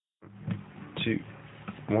two,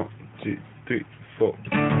 1, 2, 3, 4.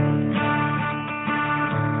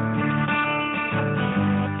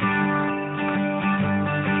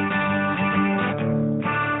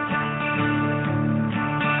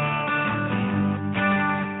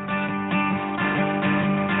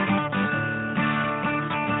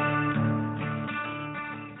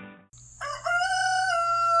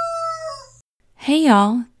 Hey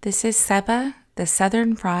y'all, this is Seba, the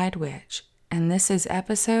Southern Fried Witch, and this is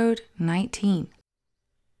episode 19.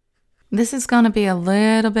 This is going to be a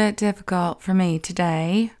little bit difficult for me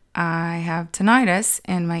today. I have tinnitus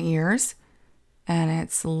in my ears, and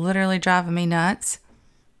it's literally driving me nuts.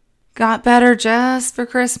 Got better just for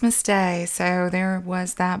Christmas Day, so there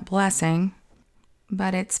was that blessing.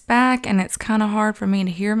 But it's back, and it's kind of hard for me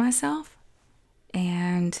to hear myself,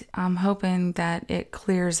 and I'm hoping that it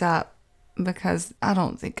clears up, because I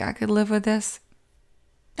don't think I could live with this.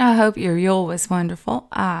 I hope your Yule was wonderful.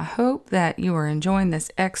 I hope that you are enjoying this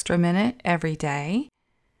extra minute every day.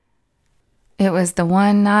 It was the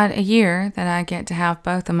one night a year that I get to have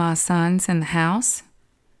both of my sons in the house.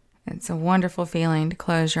 It's a wonderful feeling to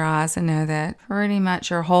close your eyes and know that pretty much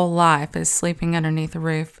your whole life is sleeping underneath a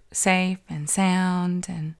roof, safe and sound.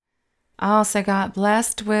 And I also got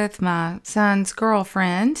blessed with my son's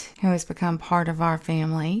girlfriend, who has become part of our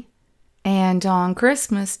family. And on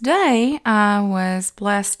Christmas Day, I was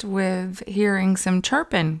blessed with hearing some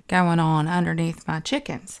chirping going on underneath my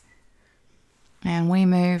chickens. And we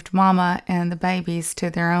moved Mama and the babies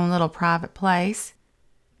to their own little private place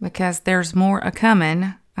because there's more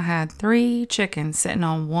a-coming. I had 3 chickens sitting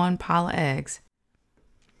on one pile of eggs.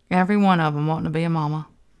 Every one of them wanting to be a mama.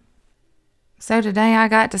 So today I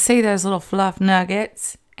got to see those little fluff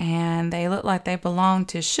nuggets, and they look like they belong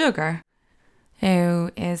to Sugar, who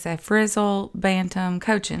is a Frizzle Bantam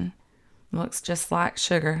Cochin. Looks just like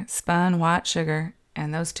Sugar, spun white Sugar,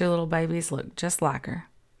 and those 2 little babies look just like her.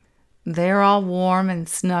 They're all warm and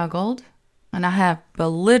snuggled, and I have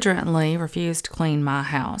belligerently refused to clean my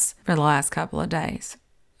house for the last couple of days.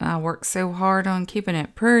 I worked so hard on keeping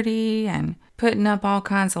it pretty and putting up all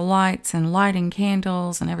kinds of lights and lighting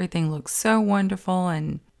candles, and everything looks so wonderful,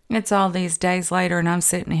 and it's all these days later and I'm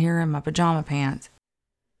sitting here in my pajama pants.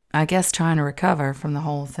 I guess trying to recover from the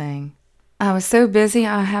whole thing. I was so busy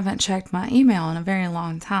I haven't checked my email in a very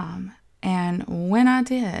long time. And when I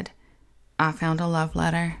did, I found a love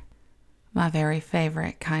letter. My very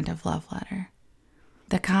favorite kind of love letter.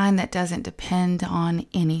 The kind that doesn't depend on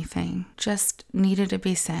anything, just needed to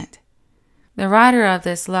be sent. The writer of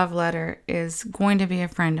this love letter is going to be a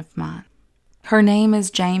friend of mine. Her name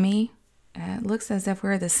is Jamie. It looks as if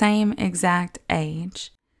we're the same exact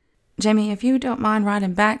age. Jamie, if you don't mind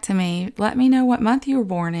writing back to me, let me know what month you were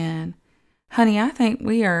born in. Honey, I think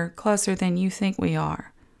we are closer than you think we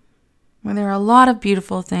are. Well, there are a lot of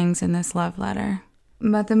beautiful things in this love letter,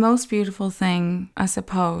 but the most beautiful thing, I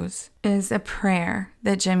suppose, is a prayer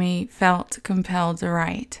that Jamie felt compelled to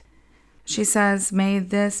write. She says, "May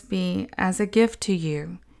this be as a gift to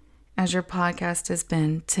you, as your podcast has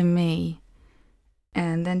been to me,"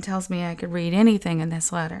 and then tells me I could read anything in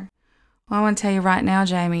this letter. Well, I want to tell you right now,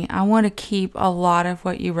 Jamie, I want to keep a lot of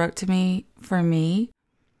what you wrote to me for me.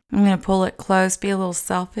 I'm going to pull it close, be a little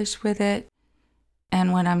selfish with it,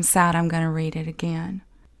 and when I'm sad, I'm going to read it again.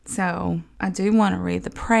 So I do want to read the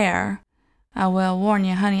prayer. I will warn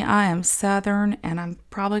you, honey, I am Southern, and I'm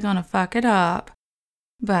probably going to fuck it up,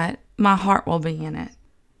 but my heart will be in it.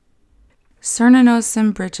 Cernunnos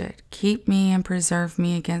and Bridget, keep me and preserve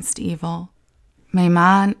me against evil. May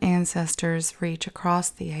mine ancestors reach across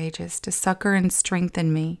the ages to succor and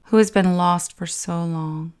strengthen me, who has been lost for so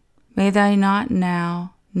long. May they not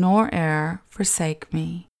now, nor e'er, forsake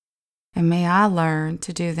me, and may I learn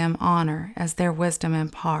to do them honor as their wisdom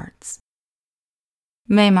imparts.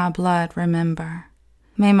 May my blood remember.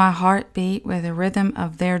 May my heart beat with the rhythm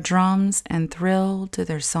of their drums and thrill to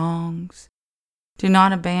their songs. Do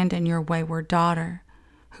not abandon your wayward daughter,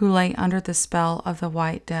 who lay under the spell of the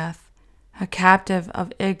White Death, a captive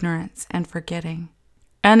of ignorance and forgetting.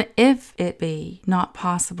 And if it be not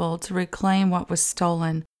possible to reclaim what was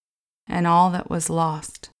stolen and all that was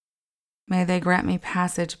lost, may they grant me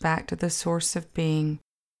passage back to the source of being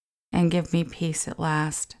and give me peace at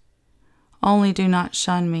last. Only do not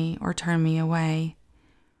shun me or turn me away,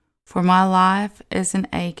 for my life is an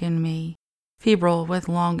ache in me, febrile with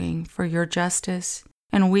longing for your justice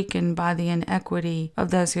and weakened by the inequity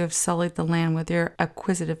of those who have sullied the land with their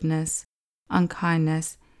acquisitiveness,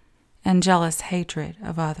 unkindness, and jealous hatred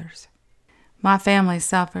of others. My family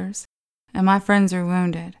suffers, and my friends are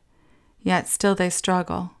wounded, yet still they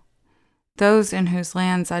struggle. Those in whose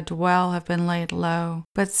lands I dwell have been laid low,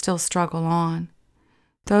 but still struggle on.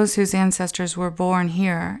 those whose ancestors were born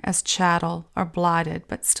here as chattel are blighted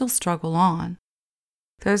but still struggle on.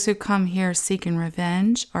 Those who come here seeking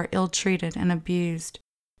revenge are ill-treated and abused,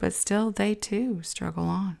 but still they too struggle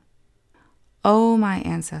on. O my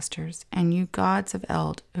ancestors, and you gods of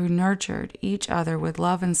Eld, who nurtured each other with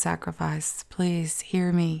love and sacrifice, please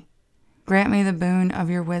hear me. Grant me the boon of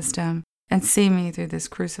your wisdom, and see me through this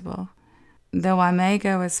crucible. Though I may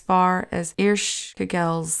go as far as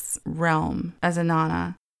Irshkigel's realm as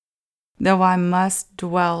Inanna, though I must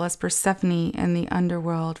dwell as Persephone in the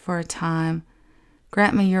underworld for a time,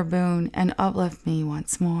 grant me your boon and uplift me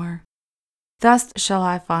once more. Thus shall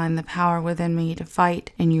I find the power within me to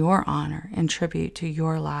fight in your honor in tribute to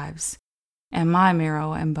your lives, and my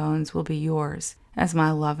marrow and bones will be yours as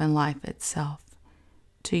my love and life itself.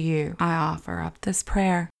 To you I offer up this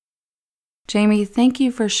prayer. Jamie, thank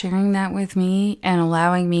you for sharing that with me and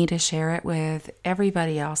allowing me to share it with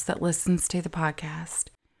everybody else that listens to the podcast.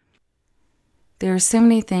 There are so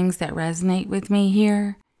many things that resonate with me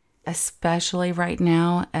here, especially right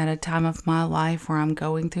now at a time of my life where I'm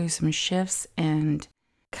going through some shifts and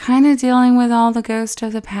kind of dealing with all the ghosts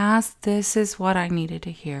of the past. This is what I needed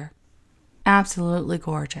to hear. Absolutely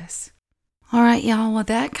gorgeous. All right, y'all. Well,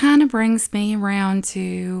 that kind of brings me around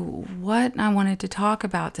to what I wanted to talk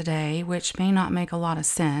about today, which may not make a lot of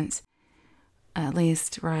sense, at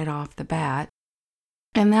least right off the bat.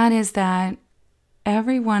 And that is that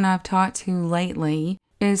everyone I've talked to lately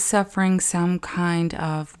is suffering some kind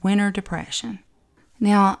of winter depression.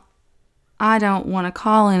 Now, I don't want to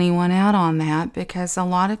call anyone out on that because a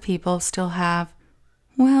lot of people still have,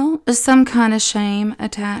 some kind of shame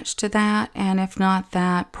attached to that, and if not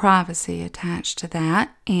that, privacy attached to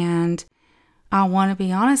that. And I want to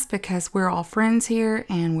be honest because we're all friends here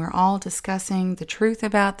and we're all discussing the truth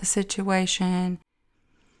about the situation.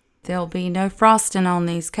 There'll be no frosting on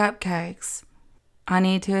these cupcakes. I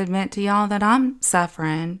need to admit to y'all that I'm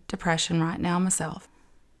suffering depression right now myself.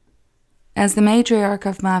 As the matriarch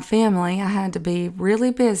of my family, I had to be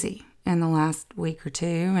really busy in the last week or two,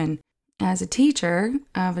 and as a teacher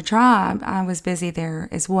of a tribe, I was busy there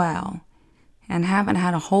as well, and haven't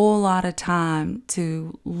had a whole lot of time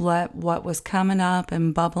to let what was coming up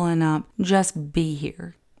and bubbling up just be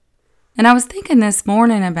here. And I was thinking this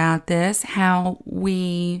morning about this, how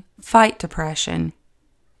we fight depression.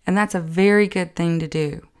 And that's a very good thing to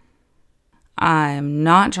do. I'm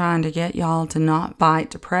not trying to get y'all to not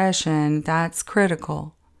fight depression. That's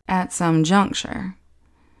critical at some juncture.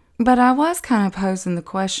 But I was kind of posing the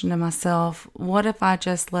question to myself, what if I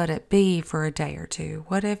just let it be for a day or two?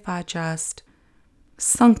 What if I just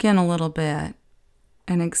sunk in a little bit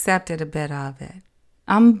and accepted a bit of it?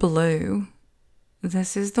 I'm blue.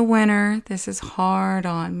 This is the winter. This is hard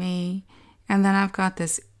on me. And then I've got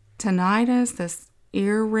this tinnitus, this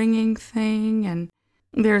ear-ringing thing, and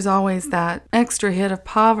there's always that extra hit of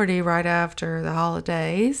poverty right after the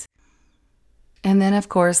holidays. And then, of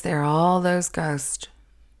course, there are all those ghosts.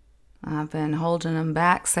 I've been holding them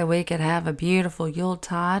back so we could have a beautiful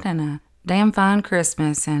Yuletide and a damn fine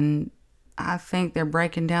Christmas, and I think they're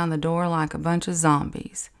breaking down the door like a bunch of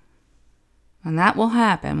zombies. And that will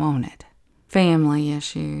happen, won't it? Family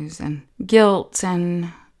issues and guilt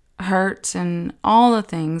and hurt and all the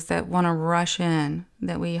things that want to rush in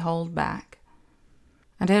that we hold back.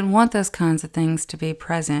 I didn't want those kinds of things to be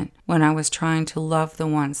present when I was trying to love the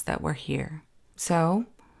ones that were here. So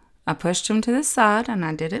I pushed them to the side and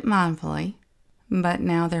I did it mindfully, but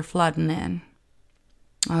now they're flooding in.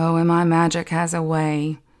 Oh, and my magic has a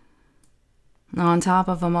way. On top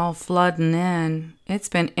of them all flooding in, it's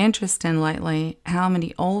been interesting lately how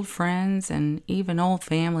many old friends and even old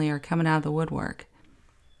family are coming out of the woodwork.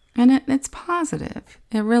 And it's positive.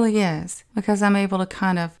 It really is, because I'm able to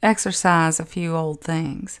kind of exercise a few old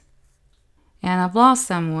things. And I've lost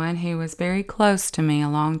someone who was very close to me a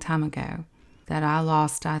long time ago that I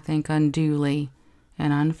lost, I think, unduly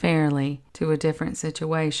and unfairly to a different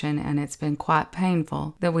situation, and it's been quite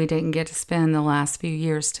painful that we didn't get to spend the last few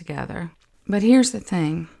years together. But here's the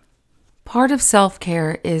thing. Part of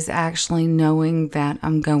self-care is actually knowing that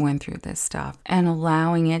I'm going through this stuff and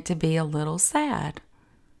allowing it to be a little sad.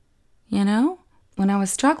 You know, when I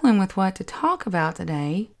was struggling with what to talk about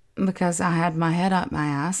today, because I had my head up my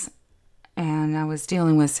ass and I was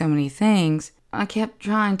dealing with so many things, I kept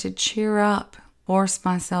trying to cheer up, force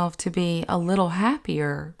myself to be a little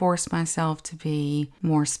happier, force myself to be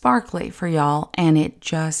more sparkly for y'all, and it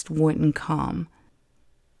just wouldn't come.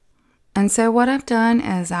 And so what I've done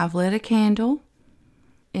is I've lit a candle.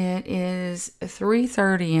 It is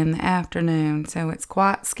 3:30 in the afternoon, so it's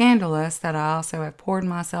quite scandalous that I also have poured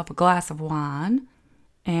myself a glass of wine.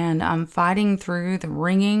 and I'm fighting through the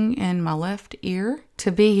ringing in my left ear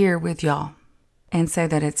to be here with y'all and say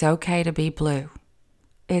that it's okay to be blue.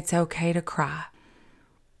 It's okay to cry.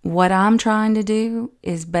 What I'm trying to do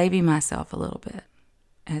is baby myself a little bit,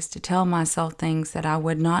 is to tell myself things that I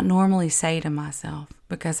would not normally say to myself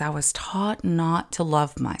because I was taught not to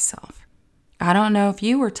love myself. I don't know if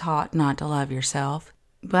you were taught not to love yourself,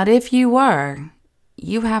 but if you were,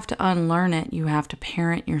 you have to unlearn it. You have to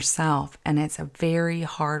parent yourself, and it's a very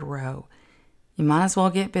hard road. You might as well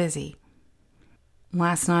get busy.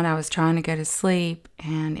 Last night I was trying to go to sleep,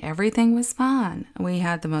 and everything was fine. We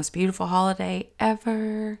had the most beautiful holiday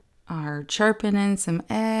ever. Are chirping in some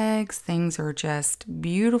eggs. Things are just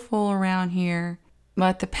beautiful around here.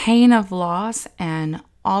 But the pain of loss and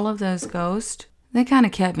all of those ghosts, they kind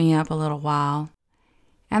of kept me up a little while.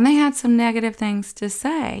 And they had some negative things to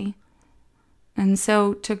say. And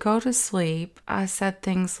so to go to sleep, I said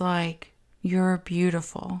things like, "You're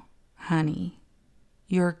beautiful, honey.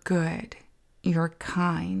 You're good. You're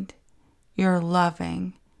kind. You're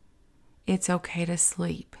loving. It's okay to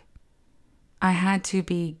sleep." I had to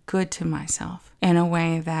be good to myself in a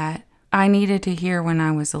way that I needed to hear when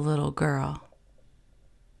I was a little girl.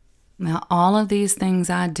 Now, all of these things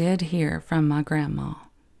I did hear from my grandma.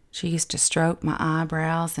 She used to stroke my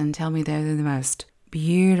eyebrows and tell me they were the most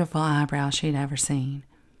beautiful eyebrows she'd ever seen.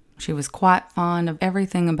 She was quite fond of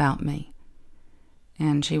everything about me.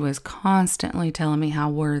 And she was constantly telling me how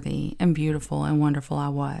worthy and beautiful and wonderful I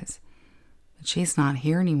was. But she's not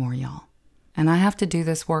here anymore, y'all. And I have to do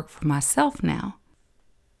this work for myself now.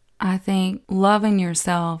 I think loving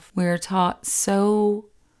yourself, we're taught so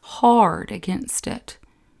hard against it.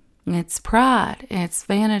 It's pride, it's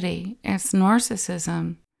vanity, it's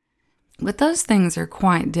narcissism. But those things are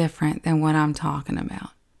quite different than what I'm talking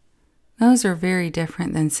about. Those are very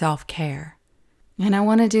different than self-care. And I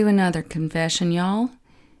want to do another confession, y'all.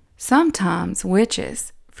 Sometimes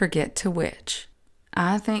witches forget to witch.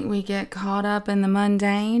 I think we get caught up in the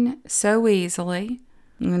mundane so easily.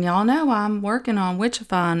 And y'all know I'm working on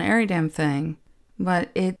witchifying every damn thing. But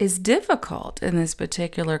it is difficult in this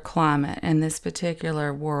particular climate, in this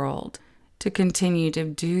particular world, to continue to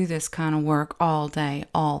do this kind of work all day,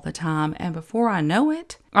 all the time. And before I know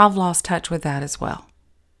it, I've lost touch with that as well.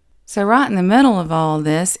 So right in the middle of all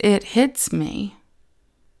this, it hits me.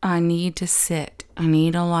 I need to sit. I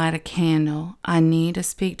need to light a candle. I need to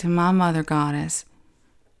speak to my mother goddess.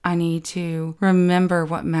 I need to remember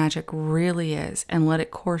what magic really is and let it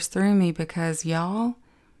course through me because, y'all,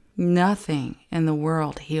 nothing in the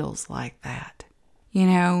world heals like that. You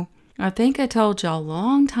know, I think I told y'all a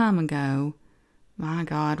long time ago, my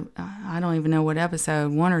God, I don't even know what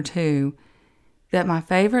episode, 1 or 2, that my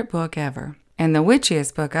favorite book ever, and the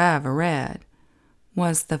witchiest book I ever read,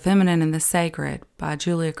 was The Feminine and the Sacred by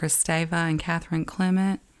Julia Kristeva and Catherine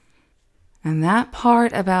Clement. And that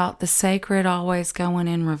part about the sacred always going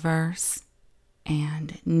in reverse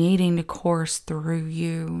and needing to course through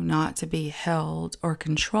you, not to be held or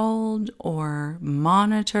controlled or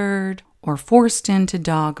monitored or forced into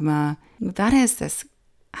dogma, that is this,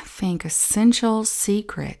 I think, essential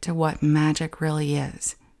secret to what magic really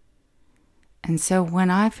is. And so when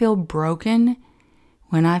I feel broken,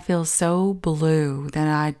 when I feel so blue that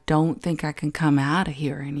I don't think I can come out of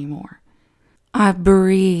here anymore, I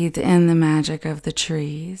breathe in the magic of the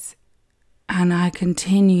trees, and I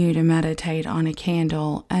continue to meditate on a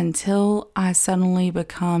candle until I suddenly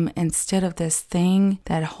become, instead of this thing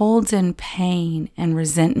that holds in pain and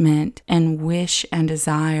resentment and wish and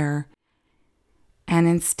desire, and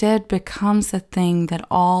instead becomes the thing that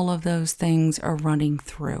all of those things are running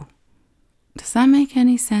through. Does that make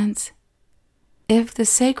any sense? If the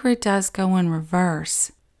sacred does go in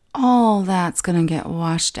reverse, all that's going to get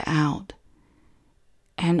washed out.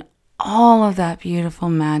 And all of that beautiful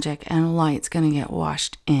magic and light's going to get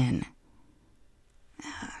washed in.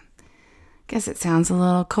 Guess it sounds a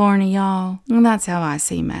little corny, y'all. And that's how I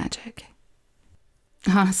see magic.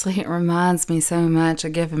 Honestly, it reminds me so much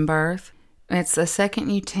of giving birth. It's the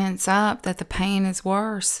second you tense up that the pain is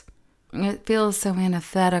worse. It feels so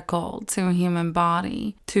antithetical to a human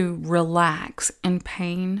body to relax in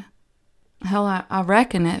pain. Hell, I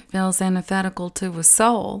reckon it feels antithetical to a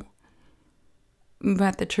soul.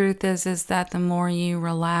 But the truth is that the more you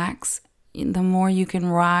relax, the more you can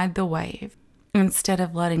ride the wave instead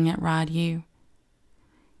of letting it ride you.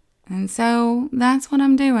 And so that's what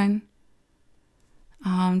I'm doing.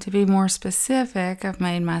 To be more specific, I've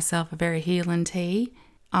made myself a very healing tea.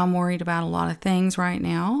 I'm worried about a lot of things right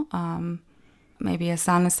now. Maybe a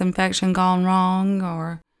sinus infection gone wrong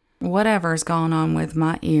or whatever's going on with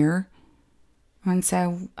my ear. And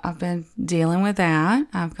so I've been dealing with that.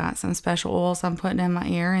 I've got some special oils I'm putting in my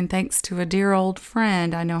ear, and thanks to a dear old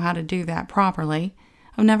friend, I know how to do that properly.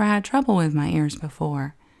 I've never had trouble with my ears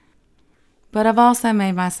before. But I've also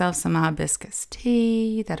made myself some hibiscus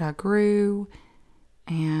tea that I grew,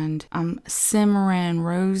 and I'm simmering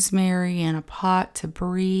rosemary in a pot to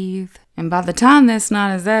breathe. And by the time this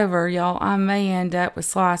night is over, y'all, I may end up with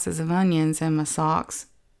slices of onions in my socks.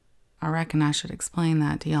 I reckon I should explain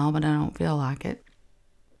that to y'all, but I don't feel like it.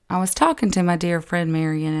 I was talking to my dear friend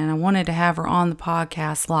Marion, and I wanted to have her on the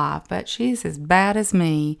podcast live, but she's as bad as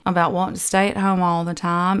me about wanting to stay at home all the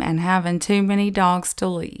time and having too many dogs to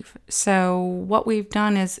leave. So what we've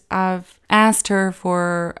done is I've asked her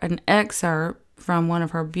for an excerpt from one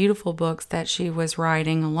of her beautiful books that she was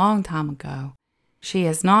writing a long time ago. She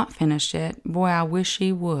has not finished it. Boy, I wish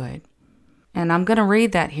she would. And I'm going to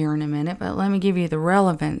read that here in a minute, but let me give you the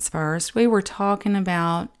relevance first. We were talking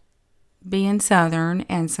about being Southern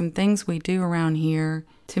and some things we do around here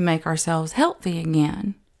to make ourselves healthy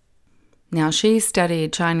again. Now, she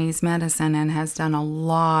studied Chinese medicine and has done a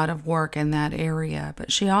lot of work in that area,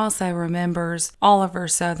 but she also remembers all of her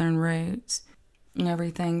Southern roots.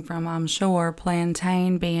 Everything from, I'm sure,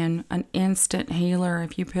 plantain being an instant healer.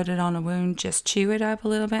 If you put it on a wound, just chew it up a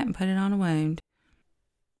little bit and put it on a wound.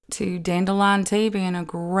 To dandelion tea being a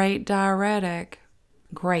great diuretic,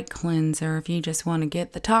 great cleanser if you just want to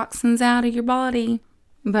get the toxins out of your body.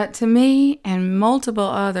 But to me and multiple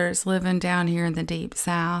others living down here in the deep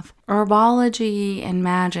south, herbology and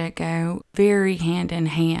magic go very hand in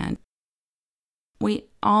hand. We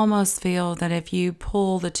almost feel that if you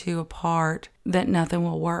pull the two apart, that nothing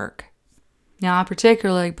will work. Now, I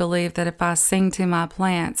particularly believe that if I sing to my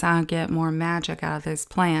plants, I'll get more magic out of those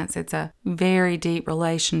plants. It's a very deep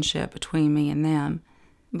relationship between me and them.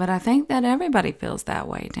 But I think that everybody feels that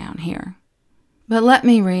way down here. But let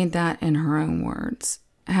me read that in her own words,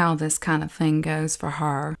 how this kind of thing goes for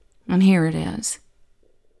her. And here it is.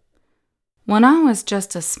 When I was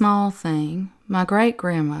just a small thing, my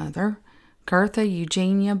great-grandmother, Gertha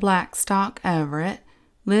Eugenia Blackstock Everett,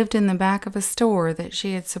 lived in the back of a store that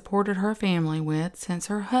she had supported her family with since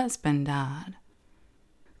her husband died.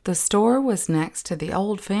 The store was next to the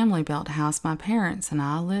old family-built house my parents and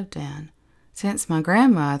I lived in. Since my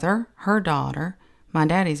grandmother, her daughter, my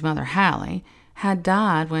daddy's mother Hallie, had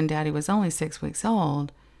died when Daddy was only 6 weeks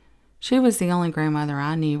old, she was the only grandmother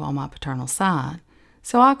I knew on my paternal side,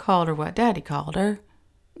 so I called her what Daddy called her,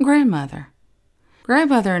 Grandmother.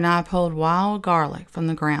 Grandmother and I pulled wild garlic from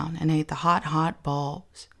the ground and ate the hot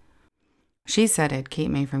bulbs. She said it'd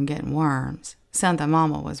keep me from getting worms, something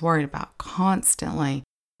Mama was worried about constantly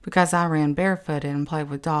because I ran barefooted and played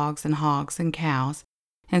with dogs and hogs and cows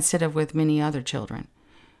instead of with many other children,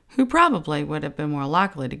 who probably would have been more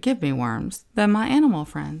likely to give me worms than my animal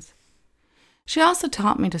friends. She also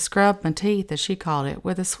taught me to scrub my teeth, as she called it,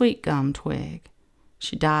 with a sweet gum twig.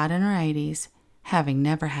 She died in her 80s, having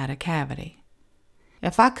never had a cavity.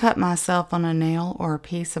 If I cut myself on a nail or a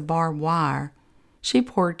piece of barbed wire, she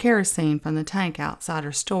poured kerosene from the tank outside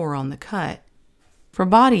her store on the cut. For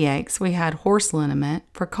body aches, we had horse liniment.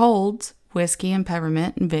 For colds, whiskey and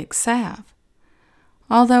peppermint and Vicks salve.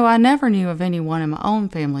 Although I never knew of anyone in my own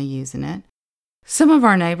family using it, some of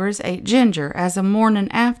our neighbors ate ginger as a morning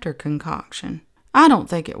after concoction. I don't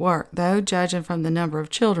think it worked, though, judging from the number of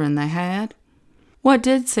children they had. What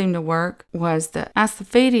did seem to work was the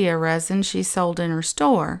asafoetida resin she sold in her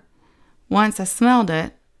store. Once I smelled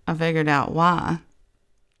it, I figured out why.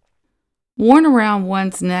 Worn around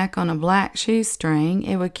one's neck on a black shoestring,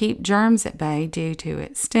 it would keep germs at bay due to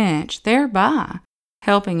its stench, thereby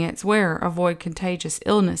helping its wearer avoid contagious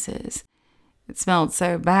illnesses. It smelled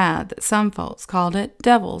so bad that some folks called it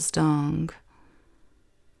devil's dung.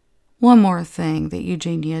 One more thing that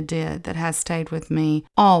Eugenia did that has stayed with me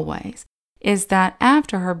always is that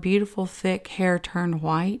after her beautiful thick hair turned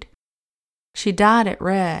white, she dyed it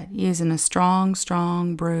red using a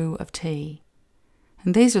strong brew of tea.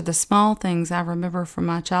 And these are the small things I remember from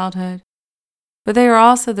my childhood, but they are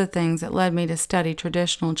also the things that led me to study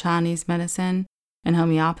traditional Chinese medicine and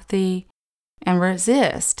homeopathy and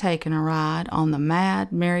resist taking a ride on the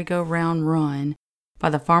mad merry-go-round run by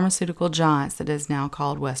the pharmaceutical giants that is now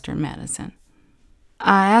called Western medicine.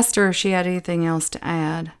 I asked her if she had anything else to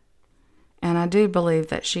add, and I do believe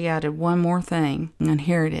that she added one more thing, and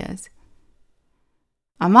here it is.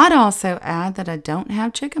 I might also add that I don't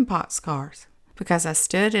have chickenpox scars because I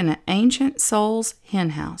stood in an ancient soul's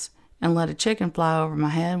henhouse and let a chicken fly over my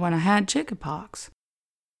head when I had chickenpox.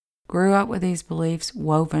 Grew up with these beliefs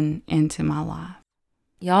woven into my life.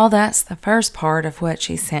 Y'all, that's the first part of what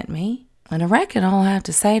she sent me. And I reckon all I have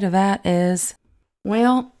to say to that is,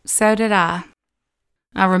 well, so did I.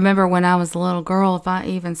 I remember when I was a little girl, if I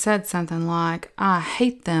even said something like, "I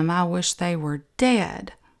hate them, I wish they were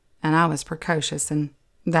dead," and I was precocious and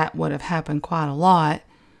that would have happened quite a lot,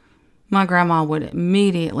 my grandma would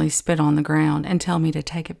immediately spit on the ground and tell me to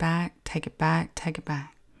take it back, take it back, take it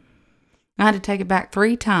back. I had to take it back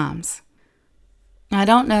 3 times. I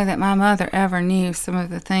don't know that my mother ever knew some of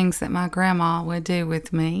the things that my grandma would do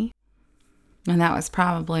with me, and that was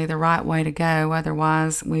probably the right way to go,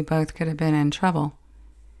 otherwise we both could have been in trouble.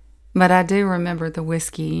 But I do remember the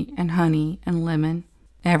whiskey and honey and lemon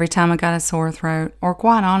every time I got a sore throat, or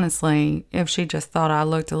quite honestly, if she just thought I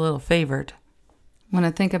looked a little fevered. When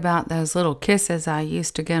I think about those little kisses I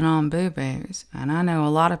used to get on boo-boos, and I know a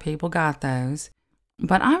lot of people got those,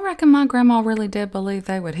 but I reckon my grandma really did believe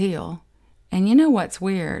they would heal. And you know what's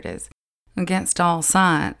weird is, against all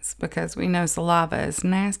science, because we know saliva is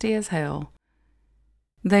nasty as hell,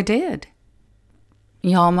 they did.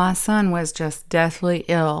 Y'all, my son was just deathly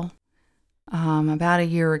ill about a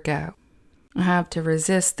year ago. I have to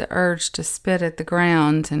resist the urge to spit at the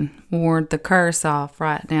ground and ward the curse off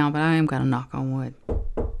right now, but I am going to knock on wood.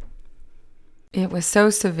 It was so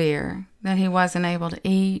severe that he wasn't able to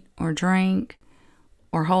eat or drink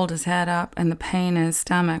or hold his head up, and the pain in his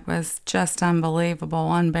stomach was just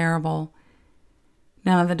unbelievable, unbearable.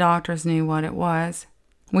 None of the doctors knew what it was.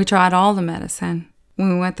 We tried all the medicine.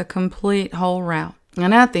 We went the complete whole route.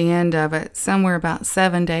 And at the end of it, somewhere about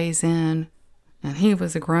 7 days in, and he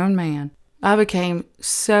was a grown man, I became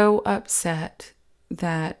so upset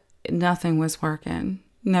that nothing was working.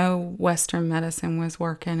 No Western medicine was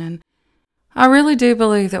working. And I really do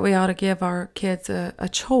believe that we ought to give our kids a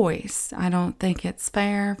choice. I don't think it's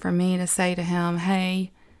fair for me to say to him,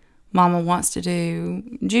 "Hey, Mama wants to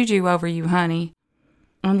do juju over you, honey,"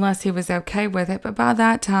 unless he was okay with it. But by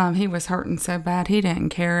that time, he was hurting so bad he didn't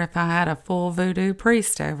care if I had a full voodoo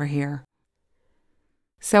priest over here.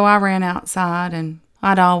 So I ran outside, and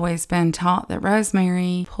I'd always been taught that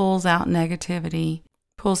rosemary pulls out negativity,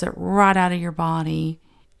 pulls it right out of your body,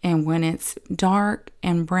 and when it's dark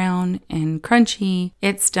and brown and crunchy,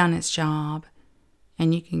 it's done its job,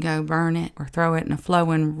 and you can go burn it or throw it in a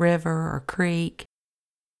flowing river or creek.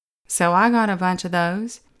 So I got a bunch of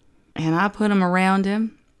those, and I put them around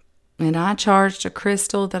him, and I charged a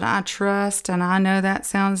crystal that I trust, and I know that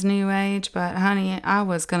sounds new age, but honey, I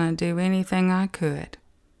was going to do anything I could.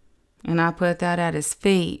 And I put that at his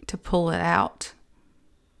feet to pull it out.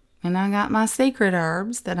 And I got my secret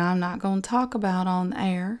herbs that I'm not going to talk about on the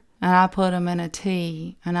air. And I put them in a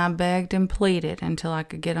tea. And I begged and pleaded until I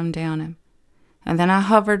could get them down him. And then I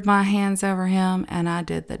hovered my hands over him. And I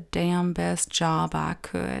did the damn best job I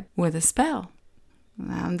could with a spell.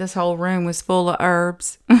 This whole room was full of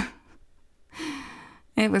herbs.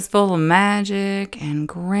 It was full of magic and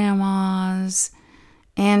grandmas,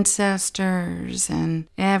 ancestors, and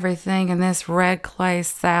everything in this red clay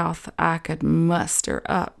South I could muster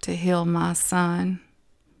up to heal my son.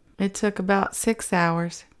 It took about 6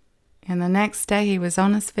 hours, and the next day he was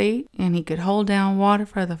on his feet and he could hold down water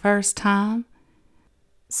for the first time.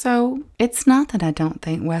 So it's not that I don't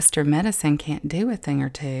think Western medicine can't do a thing or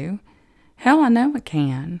two. Hell, I know it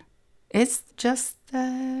can. It's just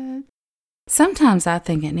that sometimes I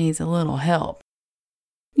think it needs a little help.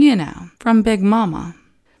 You know, from Big Mama.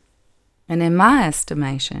 And in my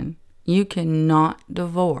estimation, you cannot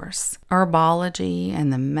divorce herbology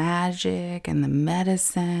and the magic and the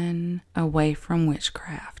medicine away from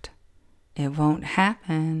witchcraft. It won't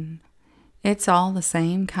happen. It's all the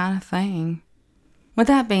same kind of thing. With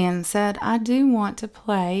that being said, I do want to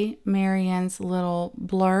play Marian's little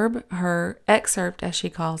blurb, her excerpt as she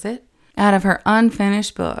calls it, out of her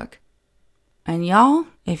unfinished book. And y'all,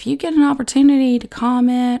 if you get an opportunity to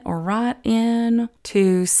comment or write in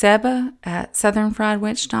to Seba at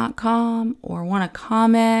southernfriedwitch.com or want to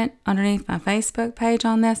comment underneath my Facebook page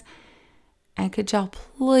on this, and could y'all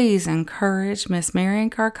please encourage Miss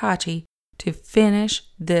Marian Carcacci to finish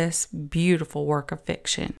this beautiful work of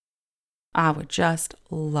fiction? I would just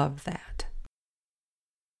love that.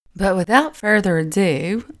 But without further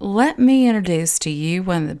ado, let me introduce to you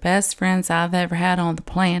one of the best friends I've ever had on the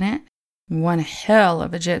planet, one hell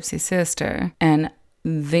of a gypsy sister, and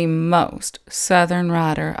the most Southern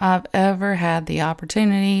writer I've ever had the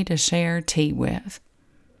opportunity to share tea with.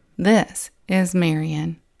 This is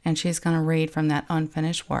Marian, and she's going to read from that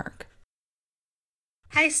unfinished work.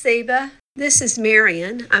 Hi, Seba. This is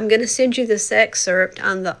Marian. I'm going to send you this excerpt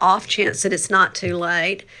on the off chance that it's not too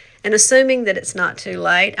late. And assuming that it's not too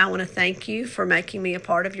late, I want to thank you for making me a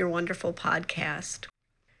part of your wonderful podcast.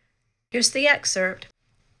 Here's the excerpt.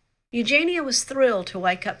 Eugenia was thrilled to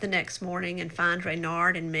wake up the next morning and find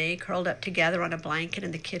Reynard and me curled up together on a blanket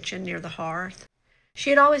in the kitchen near the hearth. She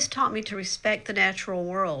had always taught me to respect the natural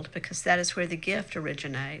world because that is where the gift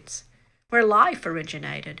originates, where life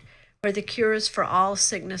originated, where the cures for all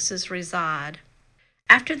sicknesses reside.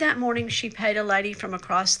 After that morning, she paid a lady from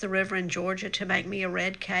across the river in Georgia to make me a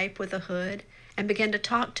red cape with a hood and began to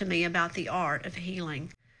talk to me about the art of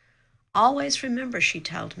healing. Always remember, she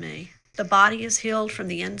told me, the body is healed from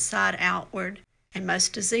the inside outward, and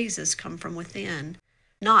most diseases come from within,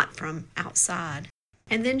 not from outside.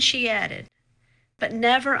 And then she added, but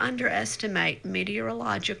never underestimate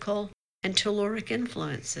meteorological and telluric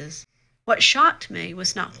influences. What shocked me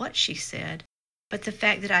was not what she said, but the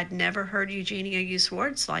fact that I'd never heard Eugenia use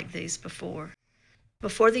words like these before.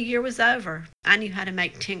 Before the year was over, I knew how to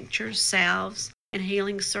make tinctures, salves, and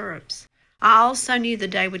healing syrups. I also knew the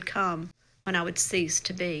day would come when I would cease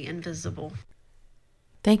to be invisible.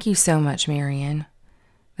 Thank you so much, Marian.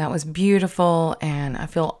 That was beautiful, and I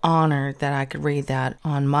feel honored that I could read that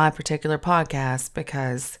on my particular podcast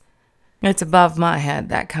because it's above my head,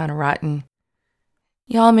 that kind of writing.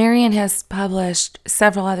 Y'all, Marian has published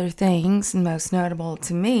several other things, and most notable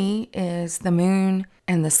to me is The Moon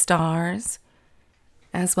and the Stars,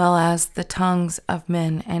 as well as The Tongues of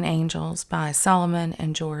Men and Angels by Solomon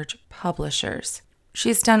and George Publishers.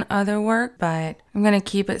 She's done other work, but I'm going to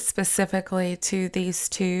keep it specifically to these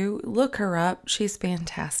two. Look her up. She's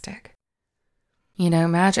fantastic. You know,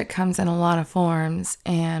 magic comes in a lot of forms,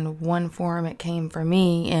 and one form it came for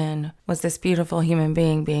me in was this beautiful human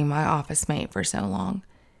being being my office mate for so long.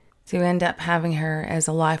 To end up having her as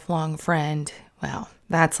a lifelong friend, well,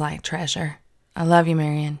 that's like treasure. I love you,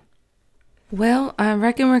 Marian. Well, I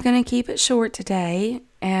reckon we're going to keep it short today,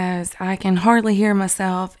 as I can hardly hear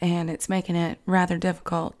myself and it's making it rather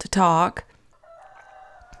difficult to talk.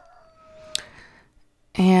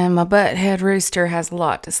 And my butthead rooster has a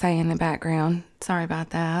lot to say in the background. Sorry about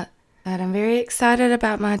that. But I'm very excited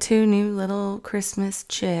about my two new little Christmas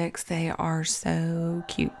chicks. They are so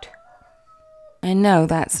cute. And no,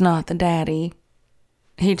 that's not the daddy.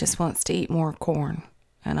 He just wants to eat more corn,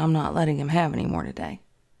 and I'm not letting him have any more today.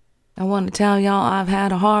 I want to tell y'all I've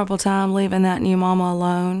had a horrible time leaving that new mama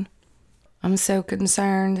alone. I'm so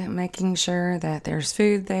concerned making sure that there's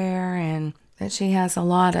food there and that she has a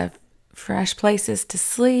lot of fresh places to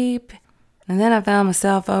sleep. And then I found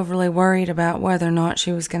myself overly worried about whether or not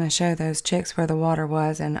she was going to show those chicks where the water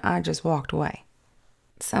was, and I just walked away.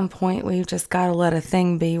 At some point, we've just got to let a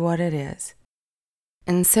thing be what it is.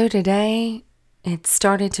 And so today, it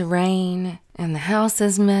started to rain, and the house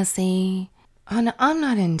is messy. And I'm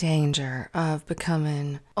not in danger of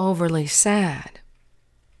becoming overly sad,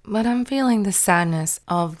 but I'm feeling the sadness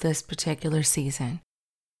of this particular season.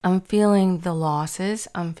 I'm feeling the losses.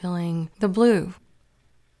 I'm feeling the blue.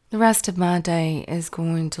 The rest of my day is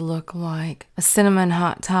going to look like a cinnamon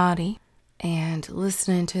hot toddy and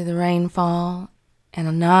listening to the rainfall and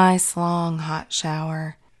a nice long hot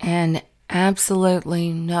shower and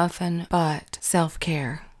absolutely nothing but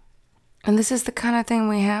self-care. And this is the kind of thing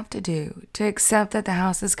we have to do, to accept that the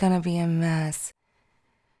house is going to be a mess,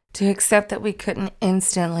 to accept that we couldn't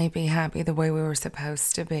instantly be happy the way we were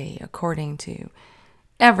supposed to be, according to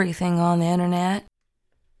everything on the internet.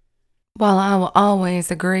 While I will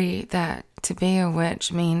always agree that to be a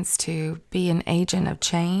witch means to be an agent of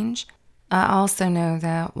change, I also know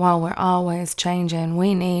that while we're always changing,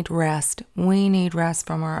 we need rest. We need rest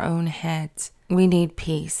from our own heads. We need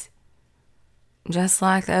peace. Just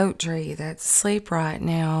like the oak tree that's asleep right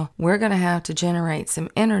now, we're going to have to generate some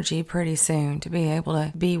energy pretty soon to be able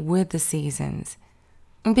to be with the seasons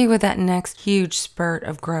and be with that next huge spurt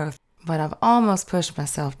of growth. But I've almost pushed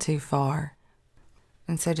myself too far.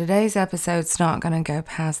 And so today's episode's not going to go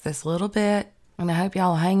past this little bit, and I hope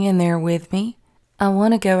y'all hang in there with me. I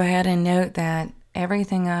want to go ahead and note that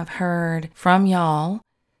everything I've heard from y'all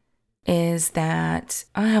is that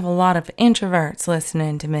I have a lot of introverts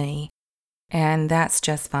listening to me. And that's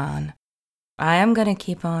just fine. I am going to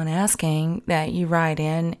keep on asking that you write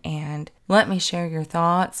in and let me share your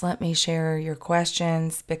thoughts, let me share your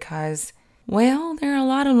questions, because, well, there are a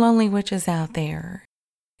lot of lonely witches out there.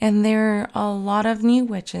 And there are a lot of new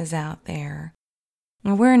witches out there.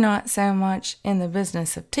 We're not so much in the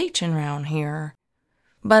business of teaching around here,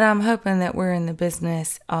 but I'm hoping that we're in the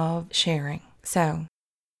business of sharing. So,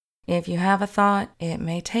 if you have a thought, it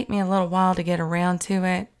may take me a little while to get around to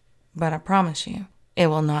it, but I promise you, it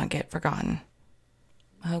will not get forgotten.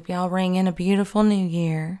 I hope y'all ring in a beautiful new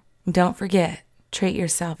year. Don't forget, treat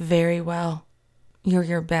yourself very well. You're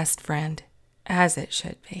your best friend, as it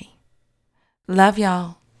should be. Love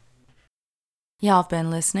y'all. Y'all have been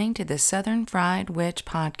listening to the Southern Fried Witch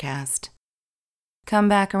Podcast. Come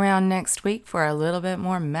back around next week for a little bit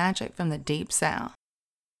more magic from the Deep South.